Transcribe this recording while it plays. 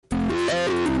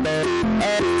Good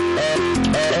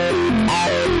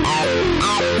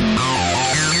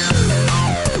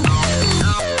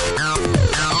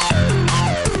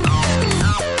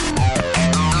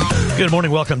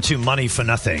morning. Welcome to Money for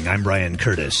Nothing. I'm Brian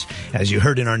Curtis. As you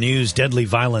heard in our news, deadly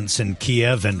violence in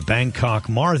Kiev and Bangkok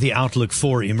mar the outlook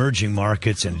for emerging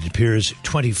markets, and it appears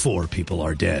 24 people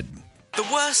are dead. The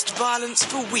worst violence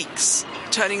for weeks,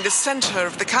 turning the center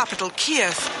of the capital,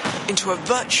 Kiev, into a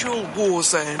virtual war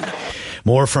zone.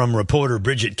 More from reporter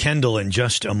Bridget Kendall in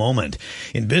just a moment.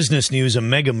 In business news, a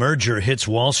mega merger hits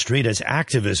Wall Street as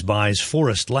activist buys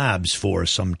Forest Labs for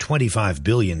some $25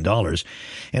 billion.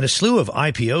 And a slew of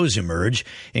IPOs emerge,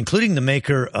 including the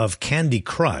maker of Candy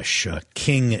Crush,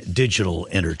 King Digital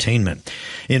Entertainment.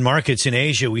 In markets in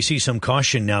Asia, we see some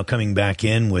caution now coming back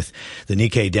in, with the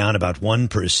Nikkei down about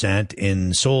 1%.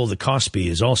 In Seoul, the Kospi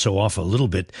is also off a little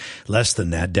bit less than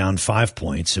that, down 5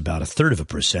 points, about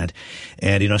 1/3%.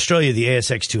 And in Australia, the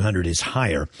ASX 200 is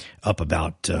higher, up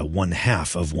about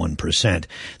 0.5%.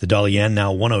 The dollar yen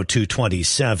now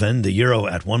 102.27, the euro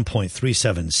at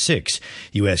 1.376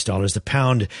 US dollars, the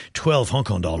pound 12 Hong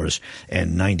Kong dollars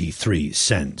and 93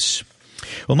 cents.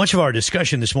 Well, much of our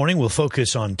discussion this morning will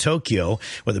focus on Tokyo,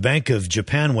 where the Bank of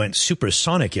Japan went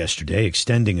supersonic yesterday,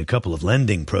 extending a couple of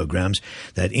lending programs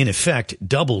that in effect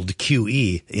doubled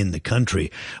QE in the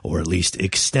country, or at least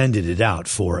extended it out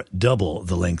for double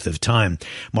the length of time.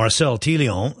 Marcel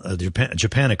Tillion, the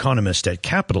Japan economist at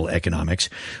Capital Economics,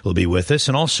 will be with us,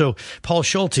 and also Paul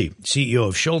Schulte, CEO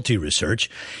of Schulte Research.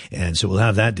 And so we'll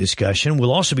have that discussion.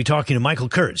 We'll also be talking to Michael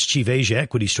Kurtz, Chief Asia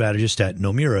Equity Strategist at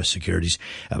Nomura Securities,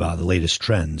 about the latest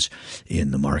trends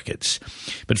in the markets.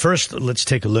 But first, let's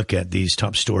take a look at these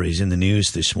top stories in the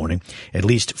news this morning. At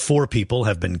least 4 people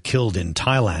have been killed in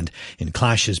Thailand in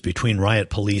clashes between riot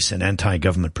police and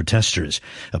anti-government protesters.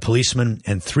 A policeman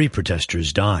and 3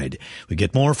 protesters died. We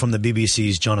get more from the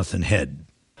BBC's Jonathan Head.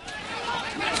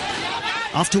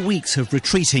 After weeks of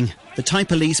retreating, the Thai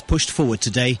police pushed forward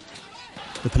today.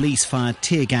 The police fired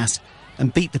tear gas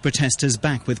and beat the protesters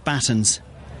back with batons.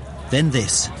 Then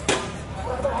this.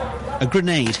 A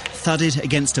grenade thudded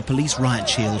against a police riot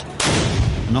shield.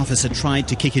 An officer tried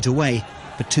to kick it away,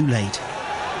 but too late.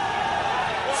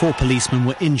 4 policemen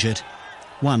were injured.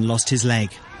 1 lost his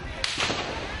leg.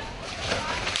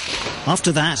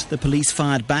 After that, the police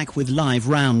fired back with live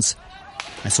rounds.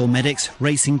 I saw medics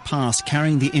racing past,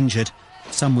 carrying the injured,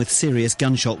 some with serious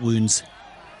gunshot wounds.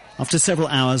 After several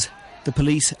hours, the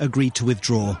police agreed to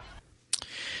withdraw.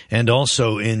 And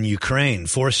also in Ukraine,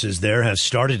 forces there have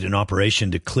started an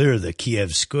operation to clear the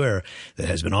Kiev square that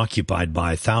has been occupied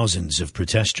by thousands of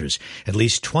protesters. At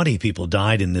least 20 people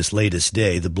died in this latest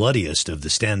day, the bloodiest of the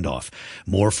standoff.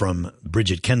 More from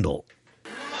Bridget Kendall.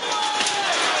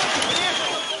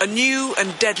 A new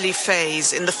and deadly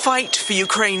phase in the fight for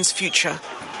Ukraine's future.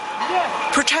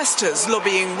 Protesters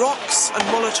lobbying rocks and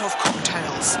Molotov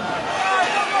cocktails.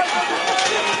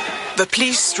 The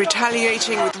police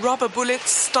retaliating with rubber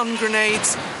bullets, stun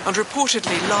grenades, and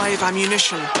reportedly live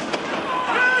ammunition.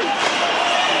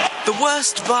 The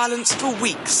worst violence for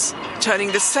weeks,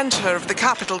 turning the center of the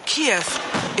capital, Kiev,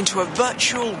 into a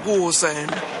virtual war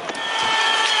zone.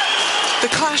 The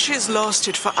clashes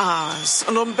lasted for hours,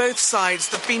 and on both sides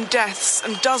there have been deaths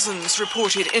and dozens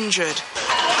reported injured.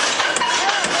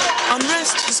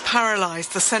 Unrest has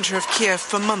paralysed the centre of Kiev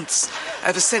for months,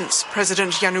 ever since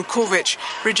President Yanukovych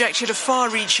rejected a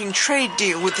far-reaching trade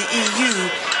deal with the EU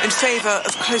in favour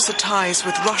of closer ties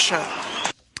with Russia.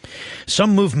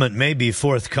 Some movement may be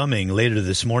forthcoming later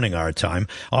this morning, our time.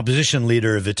 Opposition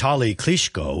leader Vitaly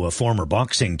Klitschko, a former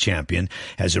boxing champion,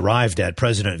 has arrived at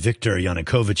President Viktor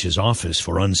Yanukovych's office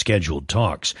for unscheduled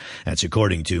talks. That's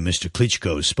according to Mr.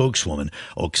 Klitschko's spokeswoman,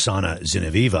 Oksana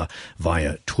Zinevieva,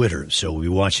 via Twitter. So we'll be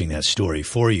watching that story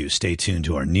for you. Stay tuned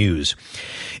to our news.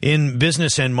 In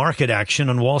business and market action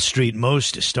on Wall Street,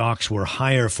 most stocks were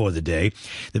higher for the day.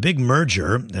 The big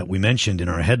merger that we mentioned in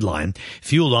our headline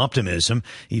fueled optimism,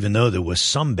 even though there was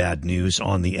some bad news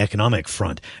on the economic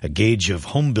front. A gauge of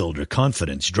homebuilder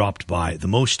confidence dropped by the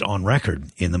most on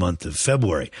record in the month of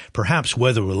February. Perhaps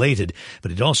weather-related,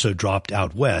 but it also dropped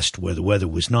out west, where the weather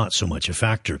was not so much a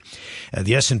factor.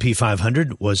 The S&P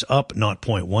 500 was up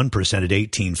 0.1% at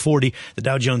 1840. The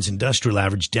Dow Jones Industrial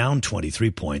Average down 23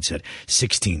 points at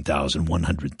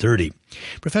 16,130.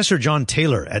 Professor John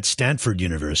Taylor at Stanford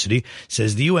University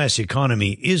says the U.S.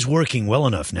 economy is working well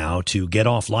enough now to get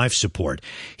off life support.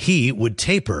 He would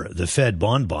taper the Fed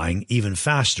bond buying even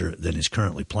faster than is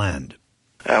currently planned.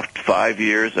 After 5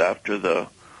 years after the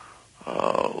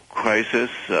crisis,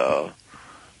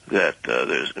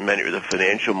 there's many of the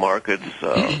financial markets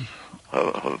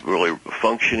are really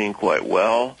functioning quite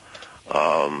well.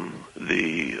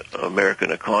 The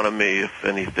American economy, if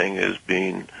anything, is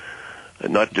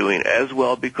not doing as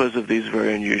well because of these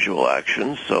very unusual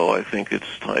actions. So I think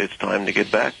it's time to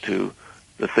get back to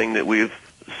the thing that we've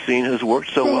seen has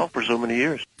worked so well for so many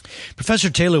years. Professor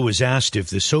Taylor was asked if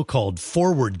the so-called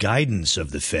forward guidance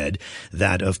of the Fed,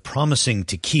 that of promising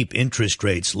to keep interest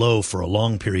rates low for a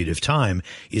long period of time,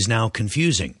 is now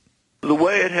confusing. The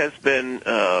way it has been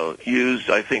used,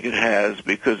 I think it has,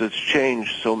 because it's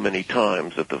changed so many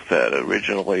times at the Fed.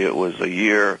 Originally it was a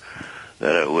year,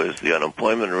 then it was the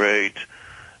unemployment rate,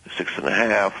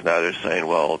 6.5. Now they're saying,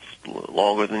 well, it's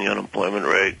longer than the unemployment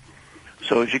rate.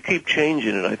 So as you keep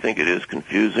changing it, I think it is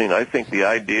confusing. I think the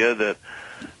idea that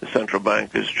the central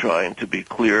bank is trying to be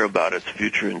clear about its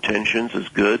future intentions is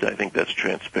good. I think that's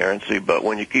transparency. But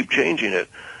when you keep changing it,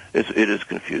 it is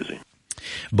confusing.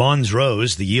 Bonds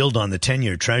rose. The yield on the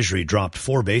 10-year Treasury dropped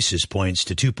 4 basis points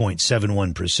to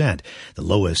 2.71%, the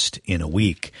lowest in a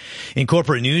week. In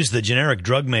corporate news, the generic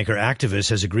drug maker Actavis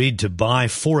has agreed to buy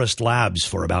Forest Labs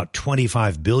for about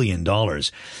 $25 billion.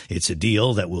 It's a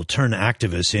deal that will turn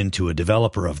Actavis into a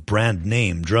developer of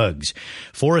brand-name drugs.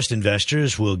 Forest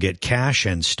investors will get cash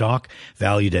and stock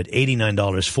valued at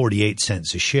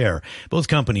 $89.48 a share. Both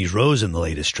companies rose in the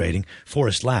latest trading.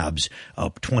 Forest Labs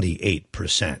up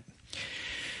 28%.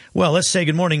 Well, let's say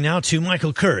good morning now to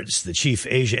Michael Kurtz, the Chief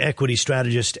Asia Equity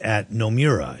Strategist at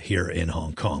Nomura here in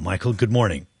Hong Kong. Michael, good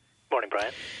morning. Morning,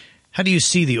 Brian. How do you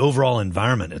see the overall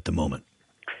environment at the moment?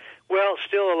 Well,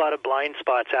 still a lot of blind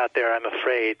spots out there, I'm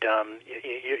afraid.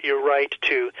 You're right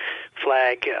to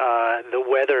flag the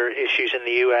weather issues in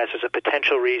the U.S. as a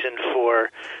potential reason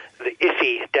for the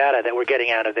iffy data that we're getting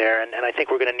out of there, and I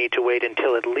think we're going to need to wait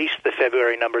until at least the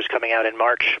February numbers coming out in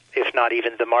March, if not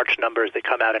even the March numbers that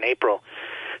come out in April,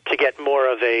 to get more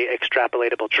of a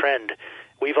extrapolatable trend.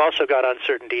 We've also got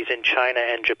uncertainties in China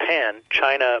and Japan.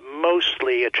 China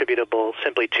mostly attributable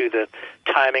simply to the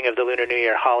timing of the Lunar New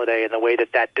Year holiday and the way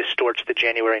that distorts the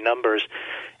January numbers.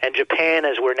 And Japan,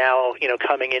 as we're now,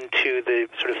 coming into the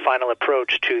sort of final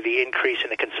approach to the increase in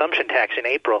the consumption tax in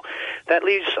April, that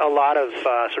leaves a lot of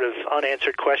sort of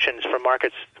unanswered questions for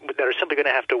markets that are simply going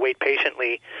to have to wait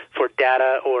patiently for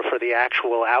data or for the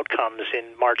actual outcomes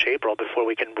in March, April before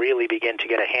we can really begin to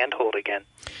get a handhold again.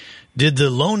 Did the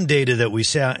loan data that we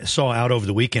saw out over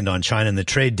the weekend on China and the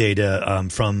trade data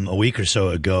from a week or so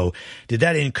ago, did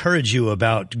that encourage you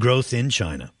about growth in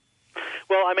China?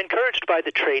 Well, I'm encouraged by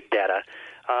the trade data.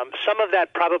 Some of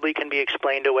that probably can be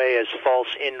explained away as false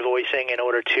invoicing in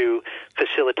order to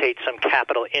facilitate some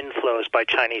capital inflows by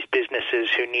Chinese businesses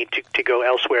who need to go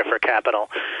elsewhere for capital.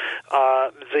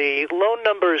 The loan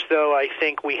numbers, though, I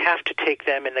think we have to take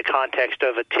them in the context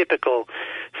of a typical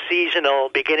seasonal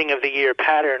beginning of the year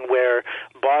pattern where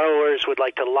borrowers would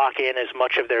like to lock in as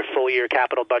much of their full year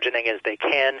capital budgeting as they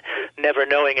can, never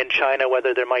knowing in China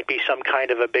whether there might be some kind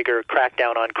of a bigger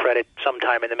crackdown on credit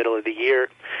sometime in the middle of the year.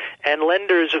 And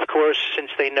lenders, of course,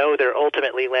 since they know they're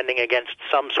ultimately lending against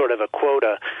some sort of a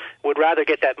quota, would rather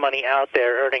get that money out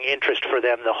there earning interest for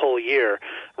them the whole year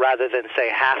rather than, say,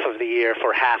 half of the year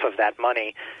for half of that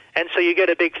money. And so you get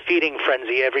a big feeding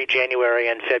frenzy every January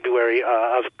and February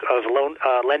of loan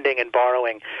lending and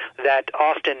borrowing that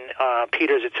often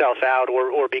peters itself out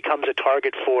or becomes a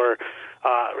target for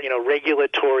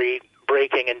regulatory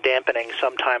breaking and dampening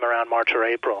sometime around March or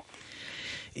April.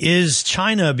 Is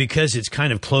China, because it's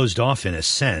kind of closed off in a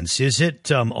sense, is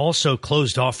it also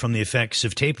closed off from the effects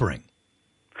of tapering?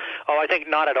 Oh, I think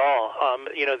not at all.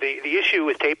 The issue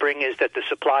with tapering is that the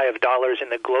supply of dollars in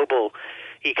the global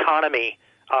economy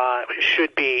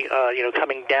should be,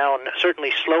 coming down,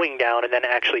 certainly slowing down, and then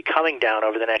actually coming down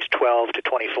over the next 12 to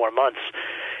 24 months.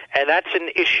 And that's an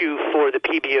issue for the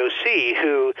PBOC,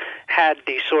 who had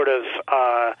the sort of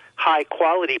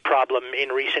high-quality problem in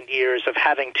recent years of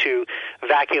having to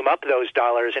vacuum up those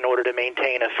dollars in order to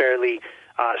maintain a fairly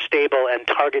stable and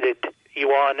targeted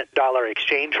yuan-dollar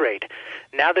exchange rate.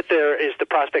 Now that there is the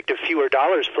prospect of fewer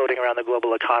dollars floating around the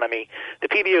global economy, the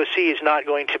PBOC is not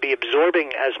going to be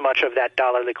absorbing as much of that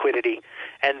dollar liquidity,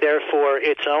 and therefore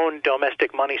its own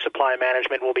domestic money supply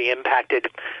management will be impacted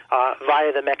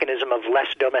via the mechanism of less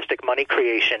domestic money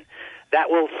creation. That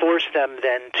will force them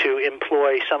then to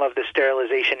employ some of the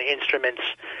sterilization instruments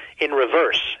in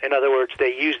reverse. In other words,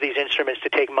 they use these instruments to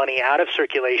take money out of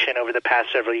circulation over the past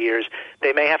several years.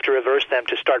 They may have to reverse them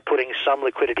to start putting some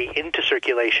liquidity into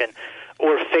circulation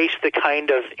or face the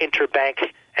kind of interbank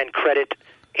and credit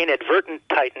inadvertent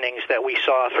tightenings that we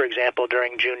saw, for example,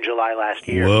 during June, July last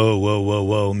year.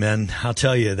 Whoa, man. I'll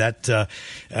tell you, that's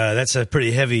a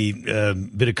pretty heavy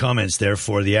bit of comments there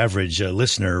for the average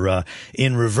listener.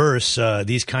 In reverse,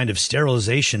 these kind of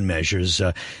sterilization measures,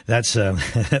 that's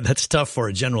tough for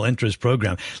a general interest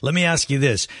program. Let me ask you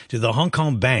this. Do the Hong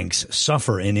Kong banks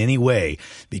suffer in any way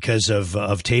because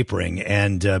of tapering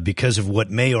and because of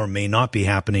what may or may not be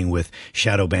happening with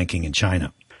shadow banking in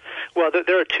China? Well,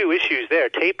 there are two issues there.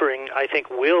 Tapering, I think,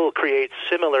 will create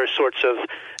similar sorts of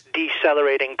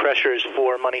decelerating pressures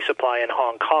for money supply in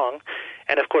Hong Kong.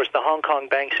 And, of course, the Hong Kong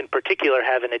banks in particular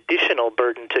have an additional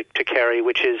burden to carry,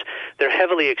 which is they're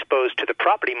heavily exposed to the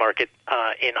property market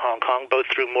in Hong Kong, both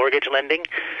through mortgage lending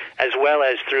as well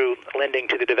as through lending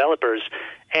to the developers.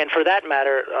 And for that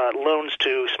matter, loans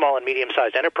to small and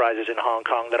medium-sized enterprises in Hong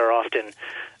Kong that are often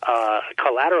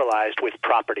collateralized with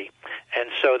property. And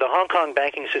so the Hong Kong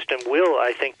banking system will,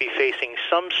 I think, be facing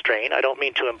some strain. I don't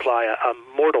mean to imply a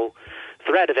mortal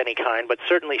threat of any kind, but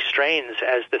certainly strains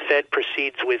as the Fed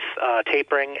proceeds with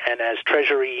tapering and as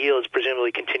Treasury yields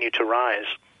presumably continue to rise.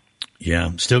 Yeah,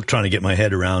 I'm still trying to get my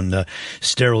head around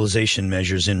sterilization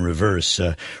measures in reverse.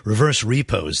 Reverse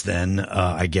repos then,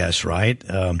 I guess, right?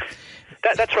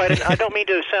 That's right, and I don't mean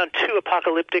to sound too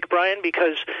apocalyptic, Brian,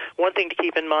 because one thing to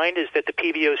keep in mind is that the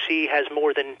PBOC has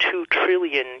more than $2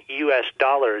 trillion U.S.,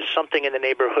 something in the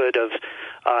neighborhood of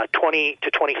 20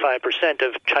 to 25%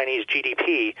 of Chinese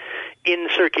GDP in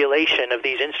circulation of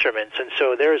these instruments. And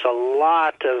so there's a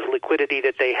lot of liquidity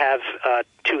that they have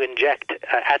to inject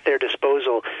at their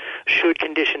disposal should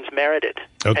conditions merit it.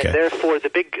 Okay. And therefore, the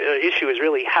big issue is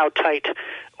really how tight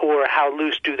or how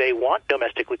loose do they want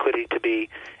domestic liquidity to be?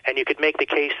 And you could make the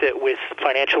case that with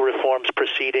financial reforms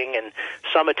proceeding and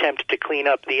some attempt to clean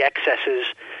up the excesses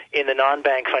in the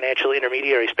non-bank financial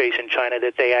intermediary space in China,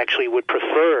 that they actually would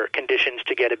prefer conditions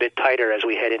to get a bit tighter as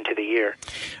we head into the year.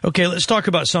 Okay, let's talk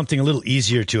about something a little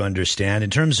easier to understand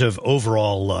in terms of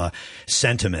overall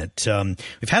sentiment.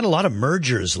 We've had a lot of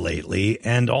mergers lately,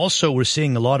 and also we're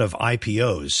seeing a lot of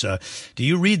IPOs. Do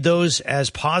you read those as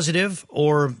positive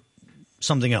or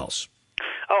something else?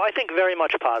 Oh, I think very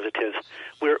much positive.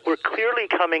 We're clearly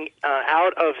coming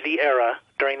out of the era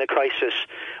during the crisis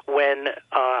when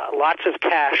lots of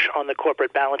cash on the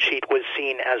corporate balance sheet was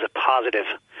seen as a positive.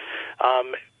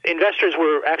 Investors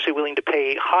were actually willing to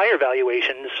pay higher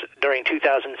valuations during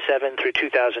 2007 through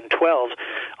 2012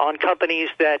 on companies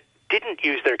that didn't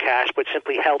use their cash but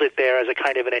simply held it there as a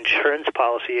kind of an insurance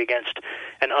policy against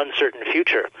an uncertain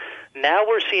future. Now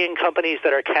we're seeing companies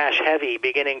that are cash heavy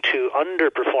beginning to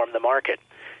underperform the market.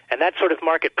 And that sort of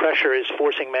market pressure is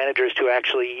forcing managers to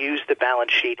actually use the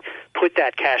balance sheet, put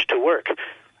that cash to work.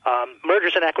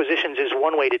 Mergers and acquisitions is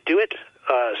one way to do it.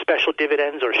 Special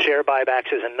dividends or share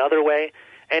buybacks is another way.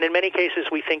 And in many cases,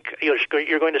 we think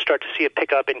you're going to start to see a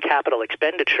pickup in capital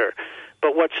expenditure.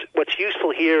 But what's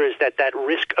useful here is that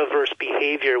risk-averse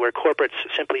behavior where corporates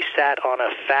simply sat on a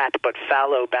fat but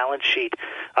fallow balance sheet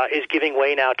is giving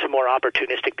way now to more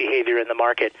opportunistic behavior in the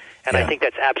market. And I think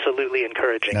that's absolutely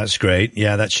encouraging. That's great.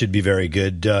 Yeah, that should be very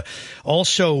good.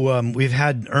 Also, we've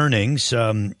had earnings,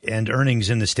 and earnings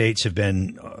in the States have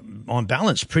been, on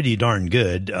balance, pretty darn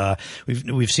good.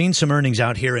 We've seen some earnings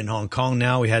out here in Hong Kong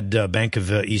now. We had Bank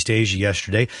of East Asia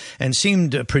yesterday and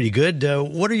seemed pretty good.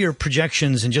 What are your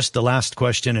projections in just the last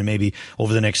question and maybe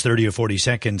over the next 30 or 40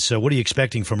 seconds? What are you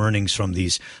expecting from earnings from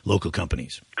these local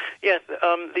companies? Yeah,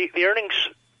 the earnings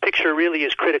picture really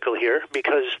is critical here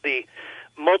because the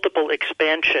multiple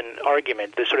expansion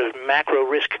argument, the sort of macro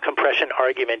risk compression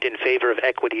argument in favor of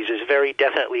equities is very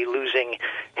definitely losing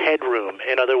headroom.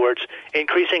 In other words,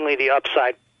 increasingly the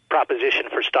upside proposition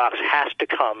for stocks has to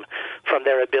come from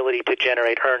their ability to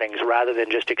generate earnings rather than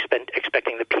just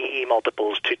expecting the PE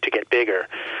multiples to get bigger.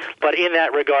 But in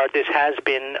that regard, this has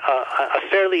been a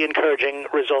fairly encouraging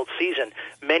results season.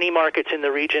 Many markets in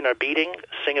the region are beating: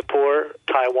 Singapore,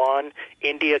 Taiwan,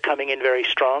 India coming in very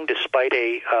strong despite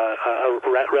a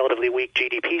relatively weak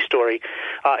GDP story.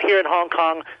 Here in Hong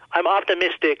Kong, I'm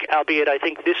optimistic, albeit I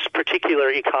think this particular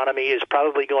economy is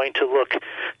probably going to look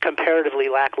comparatively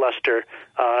lackluster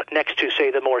next to,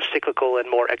 say, the more cyclical and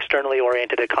more externally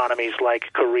oriented economies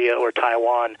like Korea or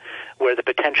Taiwan, where the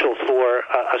potential for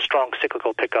a strong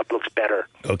cyclical pickup looks better.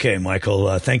 Okay,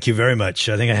 Michael, thank you very much.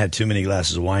 I think I had too many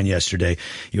glasses of wine yesterday.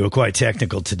 You were quite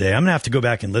technical today. I'm going to have to go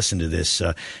back and listen to this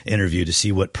interview to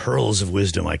see what pearls of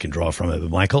wisdom I can draw from it.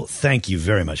 But Michael, thank you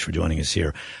very much for joining us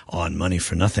here on Money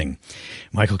for Nothing.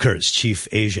 Michael Kurz, Chief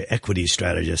Asia Equity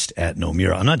Strategist at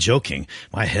Nomura. I'm not joking.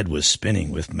 My head was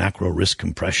spinning with macro risk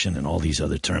compression and all these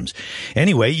other terms.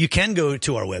 Anyway, you can go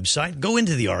to our website, go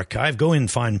into the archive, go in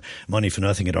and find Money for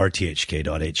Nothing at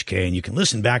rthk.hk, and you can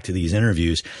listen back to these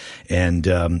interviews and,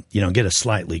 get a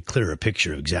slightly clearer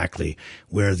picture of exactly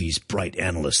where these bright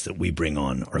analysts that we bring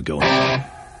on are going.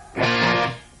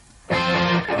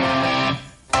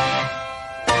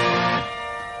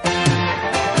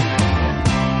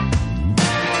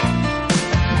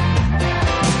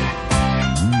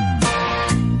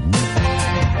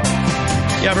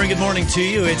 Yeah, very good morning to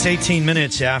you. It's 18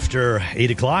 minutes after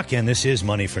 8 o'clock, and this is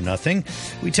Money for Nothing.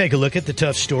 We take a look at the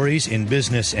tough stories in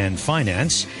business and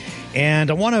finance.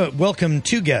 And I want to welcome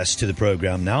two guests to the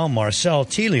program now. Marcel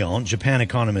Tillion, Japan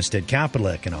economist at Capital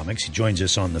Economics. He joins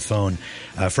us on the phone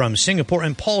from Singapore.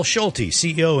 And Paul Schulte,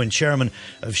 CEO and chairman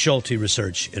of Schulte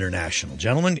Research International.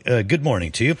 Gentlemen, good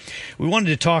morning to you. We wanted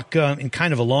to talk in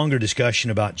kind of a longer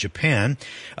discussion about Japan.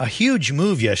 A huge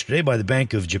move yesterday by the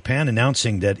Bank of Japan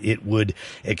announcing that it would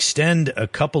extend a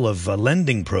couple of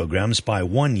lending programs by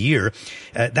 1 year.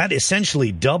 That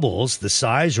essentially doubles the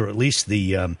size, or at least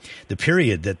the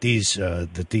period that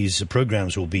these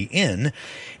programs will be in,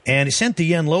 and it sent the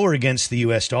yen lower against the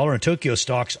U.S. dollar and Tokyo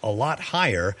stocks a lot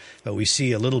higher, but we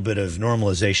see a little bit of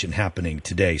normalization happening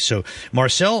today. So,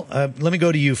 Marcel, let me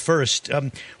go to you first.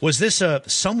 Was this a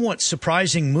somewhat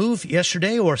surprising move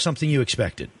yesterday or something you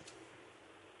expected?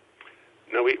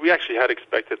 No, we actually had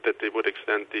expected that they would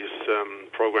extend these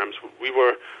programs. We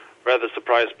were rather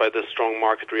surprised by the strong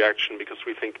market reaction because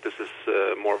we think this is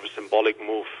more of a symbolic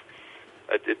move.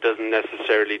 It doesn't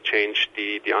necessarily change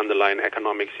the underlying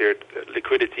economics here.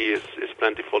 Liquidity is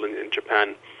plentiful in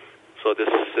Japan, so this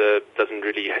doesn't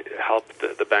really help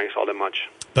the banks all that much.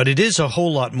 But it is a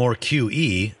whole lot more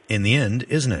QE in the end,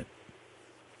 isn't it?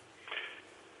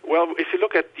 Well, if you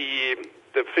look at the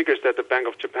figures that the Bank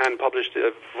of Japan published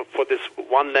for this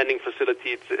one lending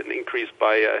facility, it's an increase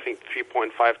by, I think,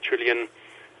 3.5 trillion.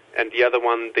 And the other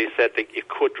one, they said that it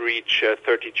could reach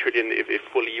 30 trillion if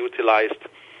fully utilized,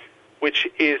 which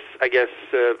is, I guess,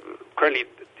 currently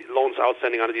loans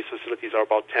outstanding under these facilities are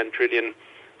about 10 trillion.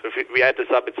 So if we add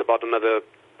this up, it's about another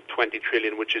 20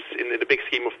 trillion, which is, in the big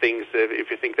scheme of things,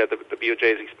 if you think that the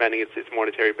BOJ is expanding its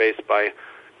monetary base by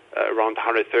around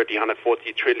 130,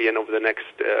 140 trillion over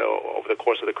the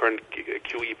course of the current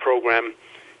QE program,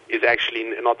 is actually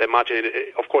not that much. And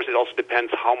of course, it also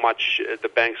depends how much the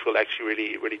banks will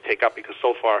actually really take up, because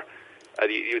so far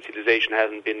the utilization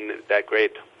hasn't been that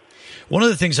great. One of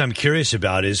the things I'm curious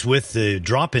about is with the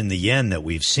drop in the yen that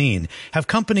we've seen, have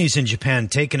companies in Japan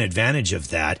taken advantage of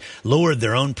that, lowered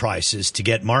their own prices to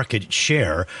get market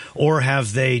share, or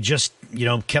have they just,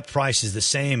 kept prices the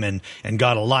same and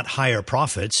got a lot higher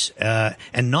profits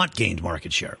and not gained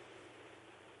market share?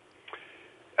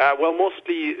 Well,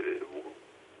 mostly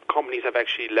companies have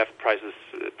actually left prices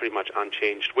pretty much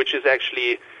unchanged, which is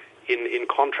actually in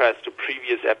contrast to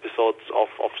previous episodes of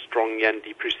strong yen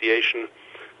depreciation.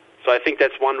 So I think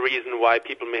that's one reason why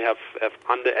people may have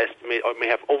underestimated or may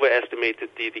have overestimated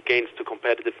the gains to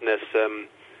competitiveness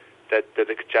that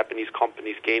the Japanese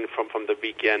companies gain from the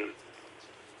weak yen.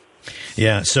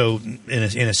 Yeah, so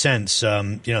in a sense,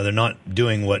 they're not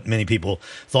doing what many people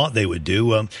thought they would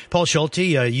do. Paul Schulte,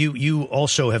 you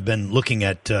also have been looking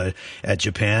at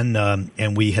Japan,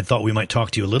 and we had thought we might talk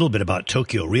to you a little bit about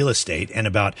Tokyo real estate and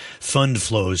about fund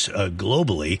flows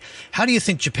globally. How do you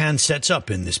think Japan sets up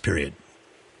in this period?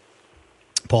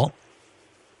 Paul?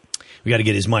 We got to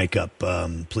get his mic up,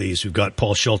 please. We've got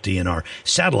Paul Schulte in our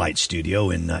satellite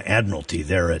studio in Admiralty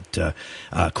there at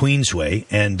Queensway.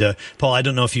 And, Paul, I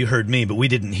don't know if you heard me, but we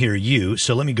didn't hear you.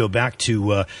 So let me go back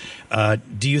to,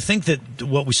 do you think that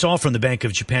what we saw from the Bank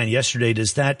of Japan yesterday,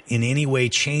 does that in any way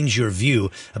change your view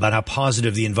about how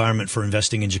positive the environment for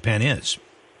investing in Japan is?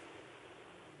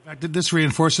 In fact, this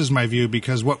reinforces my view,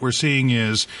 because what we're seeing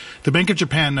is the Bank of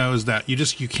Japan knows that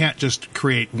you can't just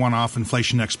create one-off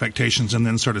inflation expectations and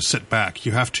then sort of sit back.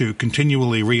 You have to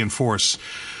continually reinforce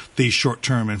these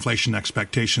short-term inflation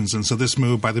expectations. And so this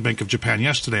move by the Bank of Japan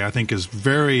yesterday, I think, is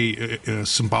very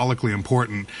symbolically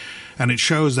important. And it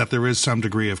shows that there is some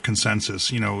degree of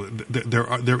consensus. There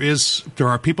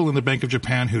are people in the Bank of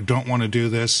Japan who don't want to do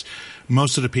this.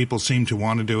 Most of the people seem to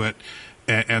want to do it.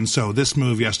 And so this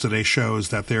move yesterday shows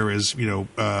that there is,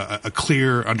 a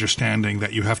clear understanding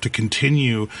that you have to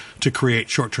continue to create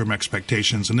short-term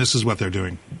expectations, and this is what they're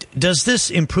doing. Does this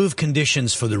improve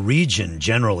conditions for the region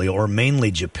generally, or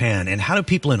mainly Japan? And how do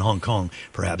people in Hong Kong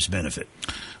perhaps benefit?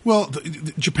 Well,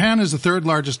 Japan is the third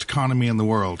largest economy in the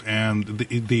world, and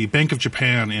the Bank of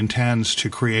Japan intends to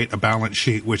create a balance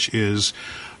sheet which is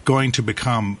going to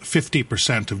become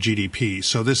 50% of GDP.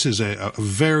 So this is a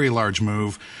very large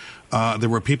move. There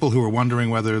were people who were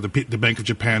wondering whether the Bank of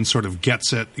Japan sort of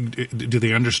gets it. Do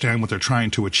they understand what they're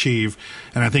trying to achieve?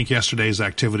 And I think yesterday's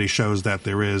activity shows that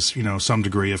there is, some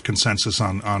degree of consensus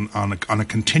on a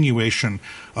continuation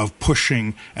of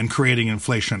pushing and creating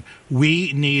inflation.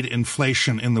 We need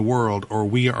inflation in the world, or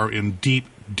we are in deep,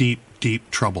 deep, deep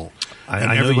trouble.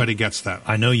 And everybody gets that.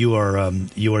 I know you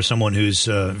are someone who's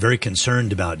very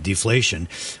concerned about deflation.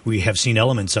 We have seen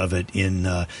elements of it in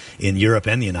Europe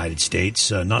and the United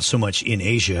States, not so much in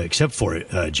Asia, except for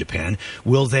Japan.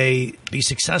 Will they be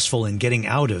successful in getting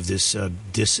out of this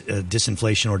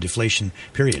disinflation or deflation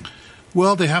period?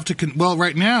 Well, they have to.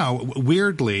 Right now,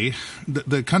 weirdly,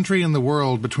 the country in the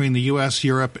world between the U.S.,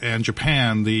 Europe, and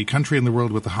Japan, the country in the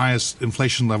world with the highest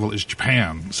inflation level is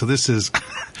Japan. So this is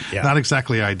not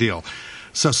exactly ideal.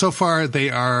 So far, they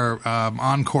are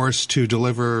on course to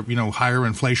deliver, higher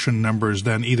inflation numbers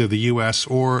than either the U.S.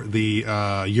 or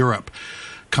the Europe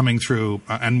coming through.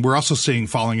 And we're also seeing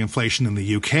falling inflation in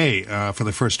the UK for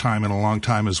the first time in a long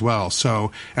time as well.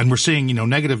 So, and we're seeing,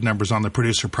 negative numbers on the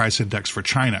producer price index for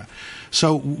China.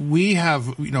 So we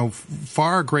have,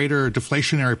 far greater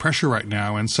deflationary pressure right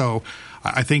now. And so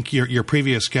I think your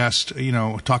previous guest,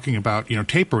 talking about,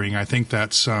 tapering, I think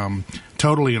that's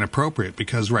totally inappropriate,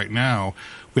 because right now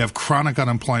we have chronic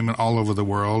unemployment all over the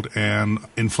world and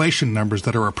inflation numbers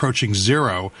that are approaching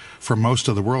zero for most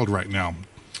of the world right now.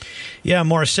 Yeah,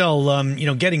 Marcel,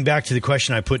 getting back to the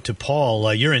question I put to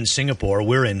Paul, you're in Singapore,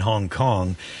 we're in Hong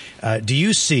Kong. Do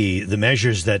you see the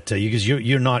measures that, because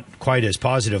you're not quite as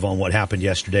positive on what happened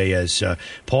yesterday as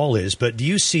Paul is, but do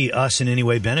you see us in any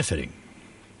way benefiting?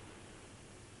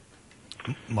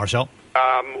 Marcel?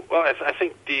 I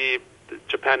think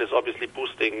Japan is obviously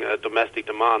boosting domestic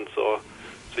demand, so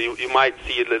you might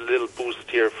see a little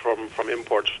boost here from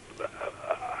imports.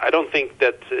 I don't think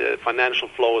that financial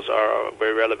flows are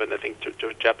very relevant. I think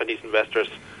Japanese investors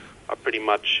are pretty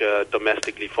much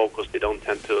domestically focused. They don't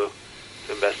tend to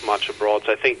invest much abroad.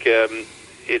 So I think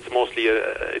it's mostly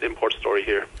an import story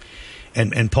here.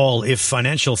 And Paul, if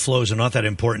financial flows are not that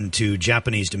important to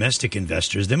Japanese domestic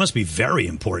investors, they must be very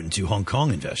important to Hong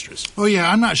Kong investors. Oh,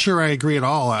 yeah, I'm not sure I agree at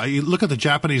all. You look at the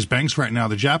Japanese banks right now.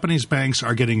 The Japanese banks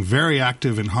are getting very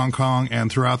active in Hong Kong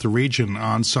and throughout the region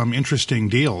on some interesting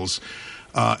deals.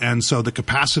 And so the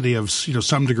capacity of,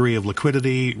 some degree of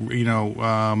liquidity,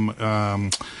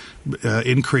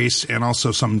 increase and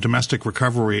also some domestic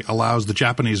recovery allows the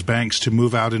Japanese banks to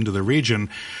move out into the region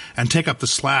and take up the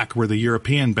slack where the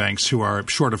European banks who are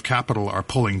short of capital are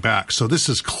pulling back. So this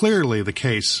is clearly the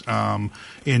case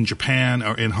in Japan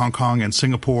or in Hong Kong and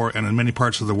Singapore and in many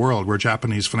parts of the world where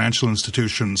Japanese financial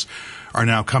institutions are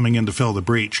now coming in to fill the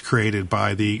breach created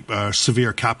by the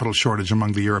severe capital shortage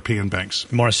among the European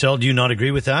banks. Marcel, do you not agree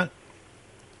with that?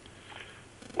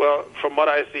 Well, from what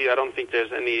I see, I don't think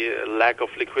there's any lack of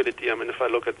liquidity. I mean, if I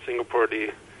look at Singapore,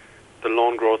 the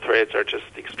loan growth rates are just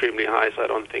extremely high, so I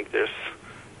don't think there's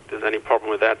any problem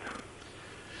with that.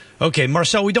 Okay,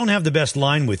 Marcel, we don't have the best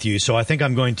line with you, so I think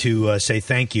I'm going to say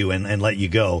thank you and let you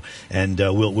go, and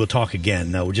we'll talk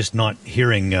again. We're just not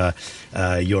hearing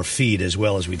your feed as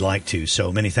well as we'd like to,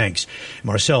 so many thanks.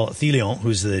 Marcel Thilion,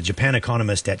 who's the Japan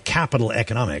economist at Capital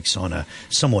Economics, on a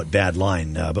somewhat bad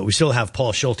line, but we still have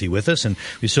Paul Schulte with us, and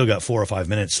we've still got 4 or 5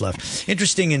 minutes left.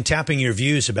 Interesting in tapping your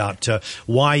views about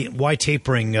why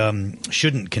tapering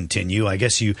shouldn't continue. I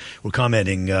guess you were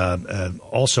commenting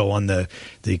also on the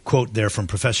quote there from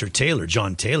Professor Taylor,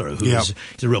 John Taylor, who's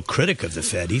a real critic of the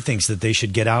Fed. He thinks that they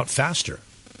should get out faster.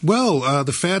 Well,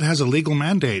 the Fed has a legal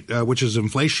mandate, which is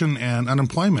inflation and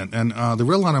unemployment. And the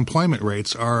real unemployment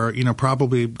rates are,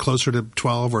 probably closer to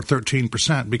 12 or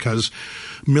 13% because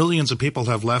millions of people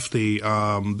have left the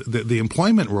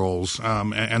employment rolls.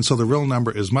 And so the real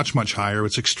number is much, much higher.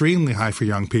 It's extremely high for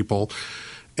young people.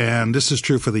 And this is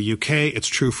true for the UK. It's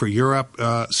true for Europe.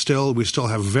 We still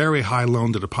have very high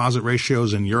loan-to-deposit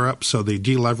ratios in Europe, so the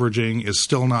deleveraging is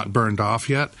still not burned off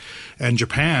yet. And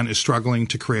Japan is struggling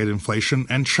to create inflation.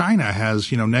 And China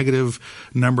has, negative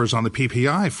numbers on the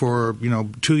PPI for,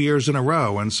 2 years in a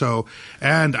row.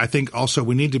 And I think also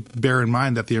we need to bear in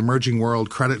mind that the emerging world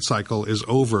credit cycle is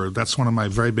over. That's one of my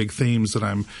very big themes that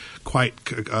I'm quite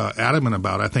adamant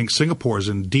about. I think Singapore is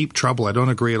in deep trouble. I don't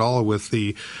agree at all with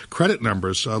the credit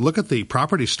numbers. Look at the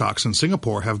property stocks in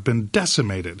Singapore have been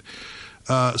decimated.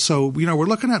 So we're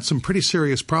looking at some pretty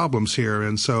serious problems here.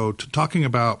 And so talking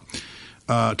about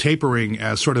tapering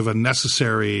as sort of a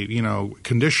necessary,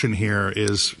 condition here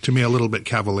is, to me, a little bit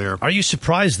cavalier. Are you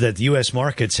surprised that the U.S.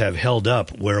 markets have held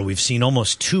up where we've seen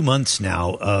almost 2 months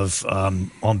now of,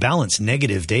 on balance,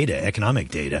 negative data, economic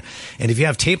data? And if you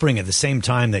have tapering at the same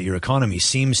time that your economy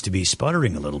seems to be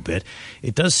sputtering a little bit,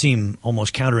 it does seem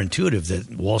almost counterintuitive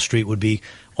that Wall Street would be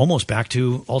almost back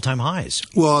to all-time highs.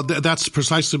 Well, that's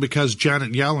precisely because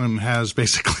Janet Yellen has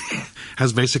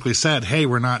basically said, hey,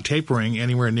 we're not tapering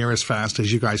anywhere near as fast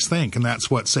as you guys think. And that's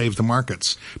what saved the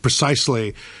markets,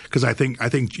 precisely because I think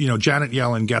Janet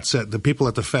Yellen gets it. The people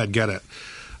at the Fed get it.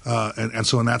 And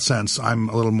so in that sense, I'm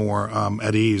a little more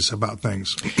at ease about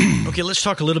things. Okay, let's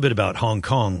talk a little bit about Hong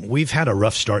Kong. We've had a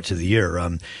rough start to the year.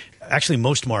 Actually,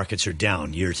 most markets are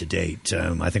down year to date.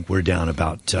 I think we're down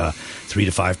about 3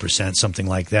 to 5%, something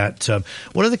like that.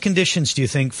 What are the conditions, do you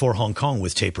think, for Hong Kong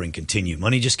with tapering continue?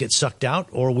 Money just gets sucked out,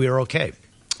 or we are okay?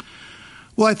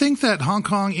 Well, I think that Hong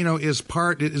Kong, is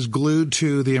glued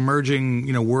to the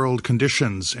emerging, world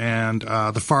conditions. And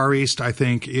the Far East, I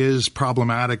think, is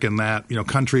problematic in that,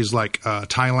 countries like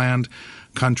Thailand,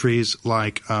 countries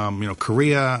like,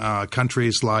 Korea,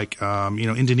 countries like,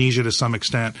 Indonesia to some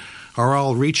extent, are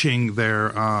all reaching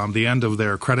the end of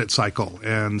their credit cycle.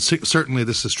 And certainly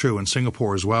this is true in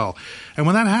Singapore as well. And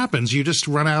when that happens, you just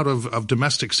run out of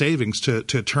domestic savings to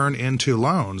turn into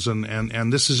loans.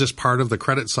 And this is just part of the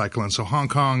credit cycle. And so Hong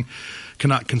Kong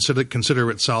cannot consider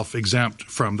itself exempt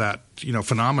from that,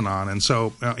 phenomenon. And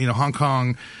so, Hong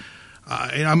Kong,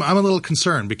 I'm a little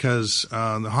concerned because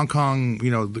Hong Kong,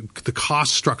 the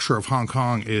cost structure of Hong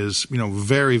Kong is,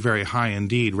 very, very high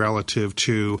indeed relative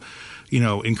to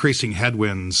increasing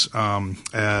headwinds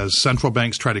as central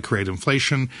banks try to create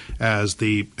inflation, as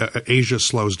the Asia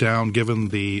slows down given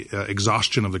the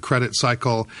exhaustion of the credit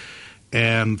cycle,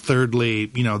 and thirdly,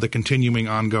 the continuing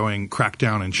ongoing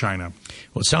crackdown in China.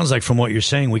 Well, it sounds like from what you're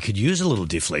saying, we could use a little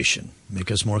deflation,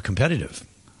 make us more competitive.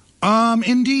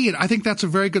 Indeed. I think that's a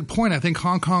very good point. I think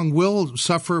Hong Kong will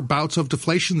suffer bouts of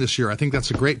deflation this year. I think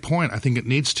that's a great point. I think it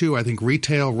needs to. I think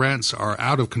retail rents are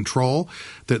out of control.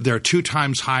 That they're 2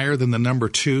 times higher than the number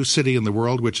 2 city in the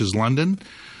world, which is London.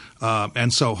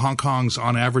 And so Hong Kong's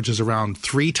on average is around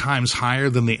 3 times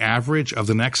higher than the average of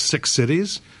the next 6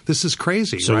 cities. This is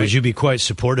crazy. So right? Would you be quite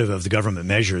supportive of the government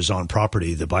measures on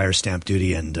property, the buyer stamp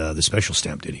duty and the special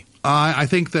stamp duty? I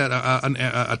think that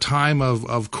a time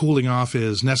of cooling off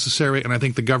is necessary, and I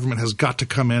think the government has got to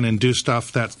come in and do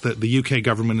stuff that the UK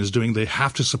government is doing. They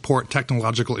have to support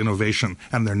technological innovation,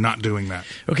 and they're not doing that.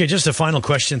 Okay, just a final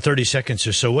question, 30 seconds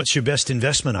or so. What's your best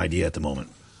investment idea at the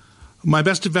moment? My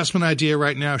best investment idea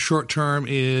right now, short term,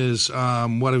 is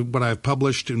what I've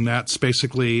published, and that's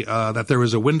basically that there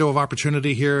is a window of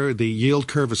opportunity here. The yield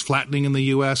curve is flattening in the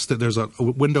U.S., that there's a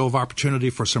window of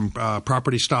opportunity for some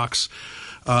property stocks.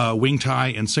 Wing Tai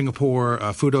in Singapore,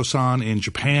 Fudosan in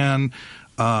Japan,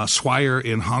 Swire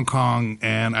in Hong Kong,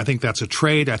 and I think that's a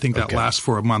trade. I think that lasts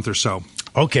for a month or so.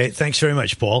 Okay, thanks very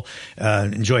much, Paul.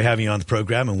 Enjoy having you on the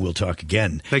program, and we'll talk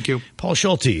again. Thank you. Paul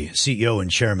Schulte, CEO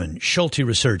and Chairman, Schulte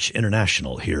Research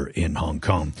International here in Hong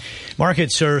Kong.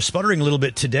 Markets are sputtering a little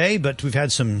bit today, but we've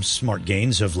had some smart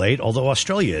gains of late, although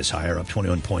Australia is higher, up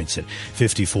 21 points at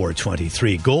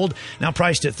 54.23. Gold, now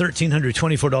priced at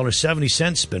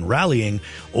 $1,324.70, been rallying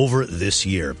over this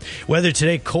year. Weather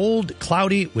today, cold,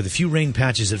 cloudy, with a few rain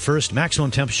patches at first,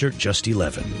 maximum temperature just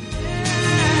 11.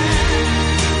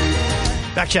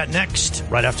 Back chat next,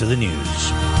 right after the news.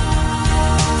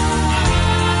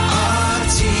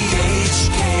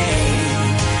 RTHK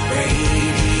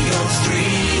Radio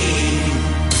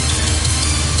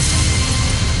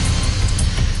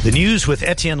 3. The news with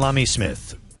Etienne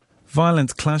Lamy-Smith.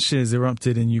 Violent clashes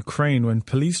erupted in Ukraine when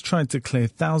police tried to clear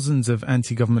thousands of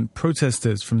anti-government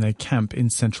protesters from their camp in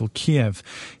central Kiev.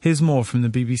 Here's more from the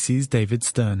BBC's David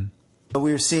Stern.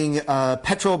 We're seeing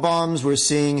petrol bombs, we're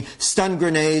seeing stun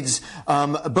grenades,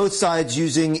 both sides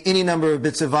using any number of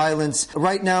bits of violence.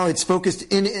 Right now it's focused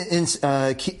in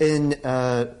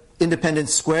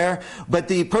Independence Square, but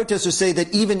the protesters say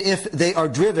that even if they are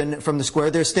driven from the square,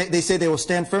 they say they will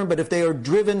stand firm, but if they are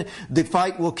driven, the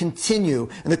fight will continue.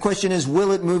 And the question is,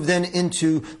 will it move then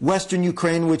into Western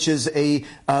Ukraine, which is a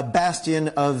bastion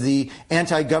of the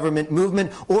anti-government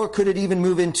movement, or could it even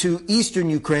move into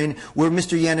Eastern Ukraine, where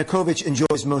Mr. Yanukovych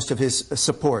enjoys most of his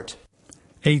support?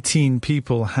 18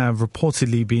 people have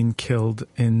reportedly been killed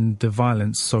in the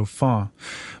violence so far.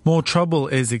 More trouble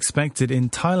is expected in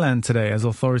Thailand today as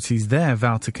authorities there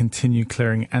vow to continue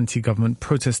clearing anti-government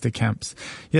protester camps.